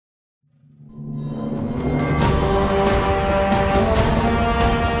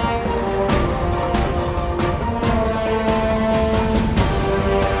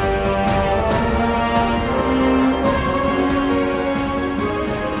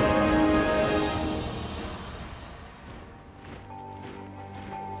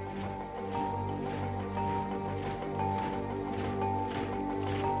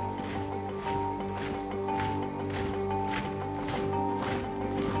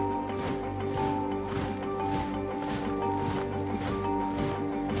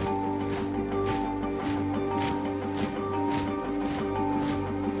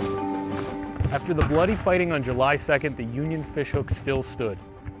After the bloody fighting on July 2nd, the Union fishhook still stood.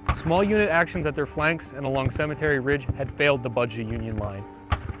 Small unit actions at their flanks and along Cemetery Ridge had failed to budge the Union line.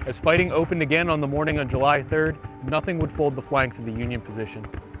 As fighting opened again on the morning of July 3rd, nothing would fold the flanks of the Union position.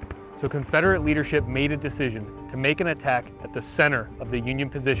 So Confederate leadership made a decision to make an attack at the center of the Union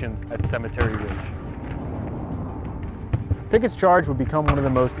positions at Cemetery Ridge. Pickett's charge would become one of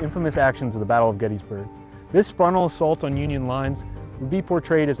the most infamous actions of the Battle of Gettysburg. This frontal assault on Union lines would be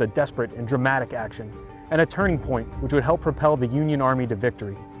portrayed as a desperate and dramatic action, and a turning point which would help propel the Union Army to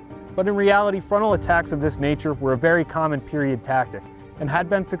victory. But in reality, frontal attacks of this nature were a very common period tactic, and had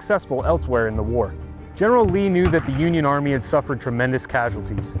been successful elsewhere in the war. General Lee knew that the Union Army had suffered tremendous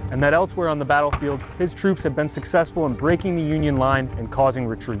casualties, and that elsewhere on the battlefield, his troops had been successful in breaking the Union line and causing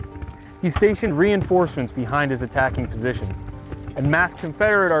retreat. He stationed reinforcements behind his attacking positions, and massed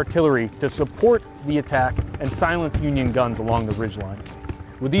Confederate artillery to support the attack and silence Union guns along the ridgeline.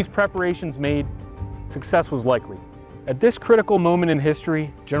 With these preparations made, success was likely. At this critical moment in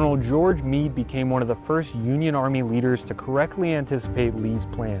history, General George Meade became one of the first Union Army leaders to correctly anticipate Lee's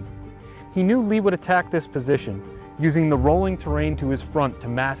plan. He knew Lee would attack this position, using the rolling terrain to his front to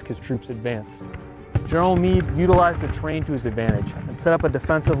mask his troops' advance. General Meade utilized the terrain to his advantage and set up a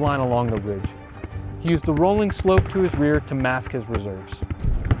defensive line along the ridge. He used the rolling slope to his rear to mask his reserves.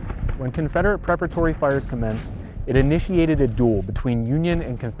 When Confederate preparatory fires commenced, it initiated a duel between Union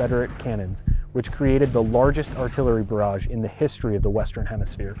and Confederate cannons, which created the largest artillery barrage in the history of the Western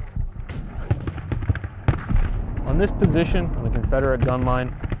Hemisphere. On this position on the Confederate gun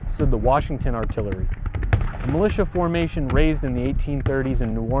line stood the Washington Artillery. A militia formation raised in the 1830s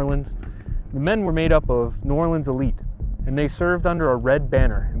in New Orleans. The men were made up of New Orleans elite, and they served under a red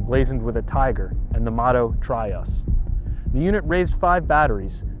banner emblazoned with a tiger and the motto, "Try Us." The unit raised 5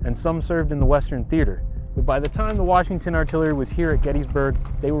 batteries, and some served in the Western Theater. But by the time the Washington Artillery was here at Gettysburg,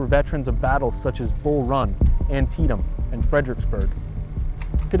 they were veterans of battles such as Bull Run, Antietam, and Fredericksburg.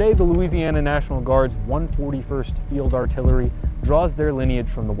 Today, the Louisiana National Guard's 141st Field Artillery draws their lineage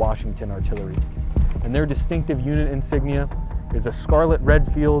from the Washington Artillery, and their distinctive unit insignia is a scarlet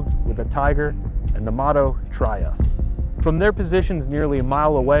red field with a tiger and the motto, "Try Us." From their positions nearly a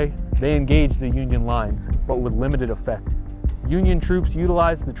mile away, they engaged the Union lines, but with limited effect. Union troops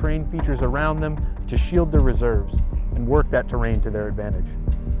utilized the terrain features around them to shield their reserves and work that terrain to their advantage.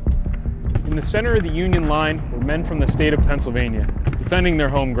 In the center of the Union line were men from the state of Pennsylvania, defending their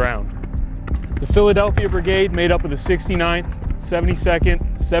home ground. The Philadelphia Brigade, made up of the 69th, 72nd,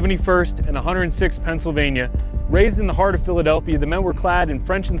 71st, and 106th Pennsylvania, raised in the heart of Philadelphia. The men were clad in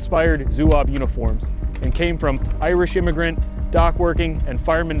French-inspired Zouave uniforms and came from Irish immigrant, dockworking, and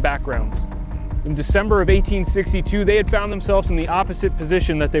fireman backgrounds. In December of 1862, they had found themselves in the opposite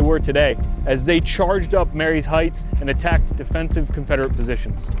position that they were today, as they charged up Marye's Heights and attacked defensive Confederate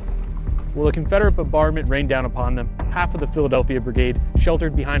positions. While the Confederate bombardment rained down upon them, half of the Philadelphia Brigade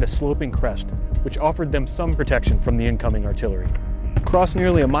sheltered behind a sloping crest, which offered them some protection from the incoming artillery. Across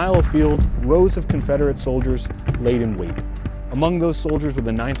nearly a mile of field, rows of Confederate soldiers laid in wait. Among those soldiers were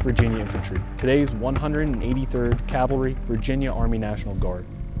the 9th Virginia Infantry, today's 183rd Cavalry, Virginia Army National Guard.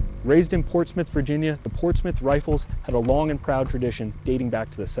 Raised in Portsmouth, Virginia, the Portsmouth Rifles had a long and proud tradition dating back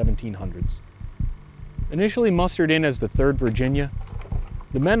to the 1700s. Initially mustered in as the 3rd Virginia,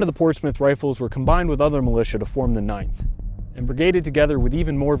 the men of the Portsmouth Rifles were combined with other militia to form the 9th, and brigaded together with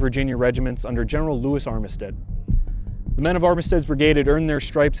even more Virginia regiments under General Lewis Armistead. The men of Armistead's brigade had earned their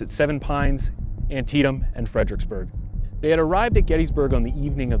stripes at Seven Pines, Antietam, and Fredericksburg. They had arrived at Gettysburg on the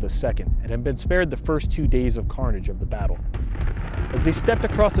evening of the 2nd and had been spared the first 2 days of carnage of the battle. As they stepped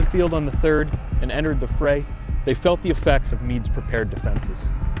across the field on the 3rd and entered the fray, they felt the effects of Meade's prepared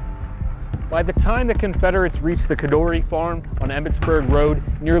defenses. By the time the Confederates reached the Cadore Farm on Emmitsburg Road,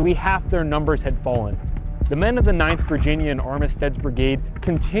 nearly half their numbers had fallen. The men of the 9th Virginia and Armistead's brigade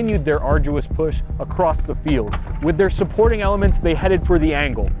continued their arduous push across the field. With their supporting elements, they headed for the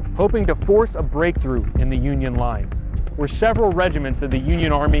angle, hoping to force a breakthrough in the Union lines, where several regiments of the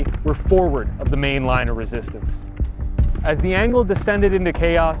Union Army were forward of the main line of resistance. As the angle descended into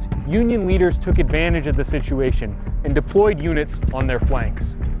chaos, Union leaders took advantage of the situation and deployed units on their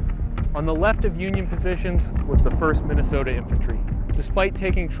flanks. On the left of Union positions was the 1st Minnesota Infantry. Despite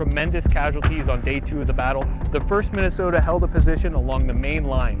taking tremendous casualties on day 2 of the battle, the 1st Minnesota held a position along the main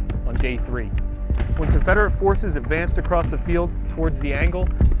line on day 3. When Confederate forces advanced across the field towards the angle,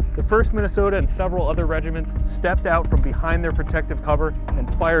 the 1st Minnesota and several other regiments stepped out from behind their protective cover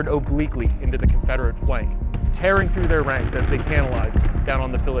and fired obliquely into the Confederate flank, tearing through their ranks as they canalized down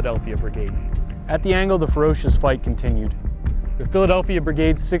on the Philadelphia Brigade. At the angle, the ferocious fight continued. The Philadelphia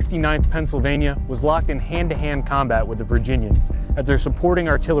Brigade's 69th Pennsylvania was locked in hand-to-hand combat with the Virginians as their supporting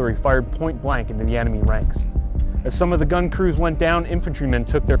artillery fired point-blank into the enemy ranks. As some of the gun crews went down, infantrymen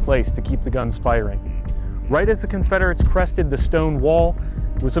took their place to keep the guns firing. Right as the Confederates crested the stone wall,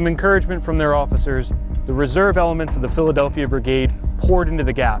 with some encouragement from their officers, the reserve elements of the Philadelphia Brigade poured into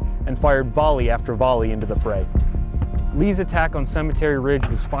the gap and fired volley after volley into the fray. Lee's attack on Cemetery Ridge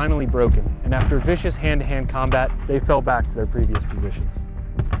was finally broken, and after vicious hand-to-hand combat, they fell back to their previous positions.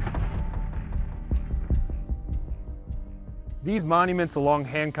 These monuments along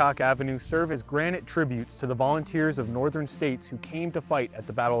Hancock Avenue serve as granite tributes to the volunteers of northern states who came to fight at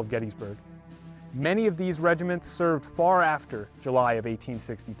the Battle of Gettysburg. Many of these regiments served far after July of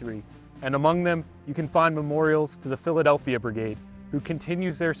 1863, and among them you can find memorials to the Philadelphia Brigade, who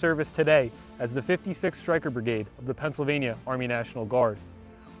continues their service today as the 56th Stryker Brigade of the Pennsylvania Army National Guard,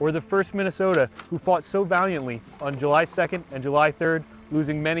 or the 1st Minnesota, who fought so valiantly on July 2nd and July 3rd,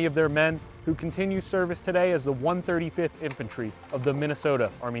 losing many of their men, who continues service today as the 135th Infantry of the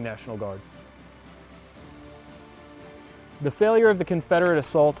Minnesota Army National Guard. The failure of the Confederate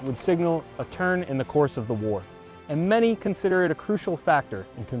assault would signal a turn in the course of the war, and many consider it a crucial factor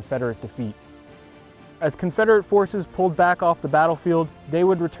in Confederate defeat. As Confederate forces pulled back off the battlefield, they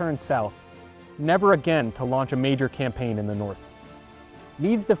would return south, never again to launch a major campaign in the north.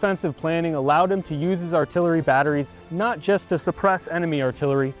 Meade's defensive planning allowed him to use his artillery batteries not just to suppress enemy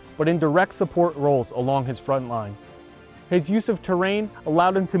artillery, but in direct support roles along his front line. His use of terrain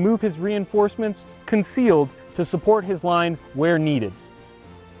allowed him to move his reinforcements concealed to support his line where needed.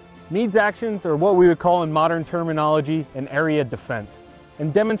 Meade's actions are what we would call in modern terminology an area defense,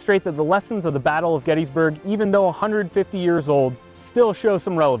 and demonstrate that the lessons of the Battle of Gettysburg, even though 150 years old, still show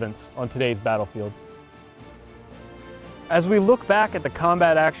some relevance on today's battlefield. As we look back at the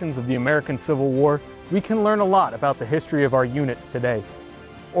combat actions of the American Civil War, we can learn a lot about the history of our units today.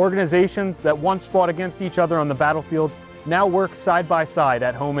 Organizations that once fought against each other on the battlefield now work side by side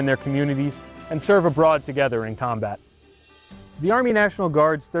at home in their communities and serve abroad together in combat. The Army National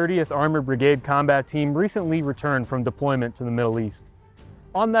Guard's 30th Armored Brigade Combat Team recently returned from deployment to the Middle East.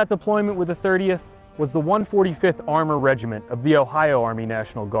 On that deployment with the 30th was the 145th Armor Regiment of the Ohio Army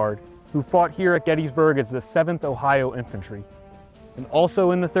National Guard, who fought here at Gettysburg as the 7th Ohio Infantry. And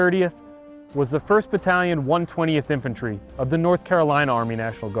also in the 30th was the 1st Battalion 120th Infantry of the North Carolina Army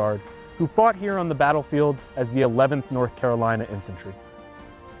National Guard, who fought here on the battlefield as the 11th North Carolina Infantry.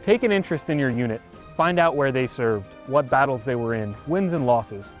 Take an interest in your unit, find out where they served, what battles they were in, wins and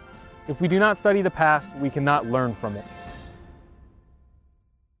losses. If we do not study the past, we cannot learn from it.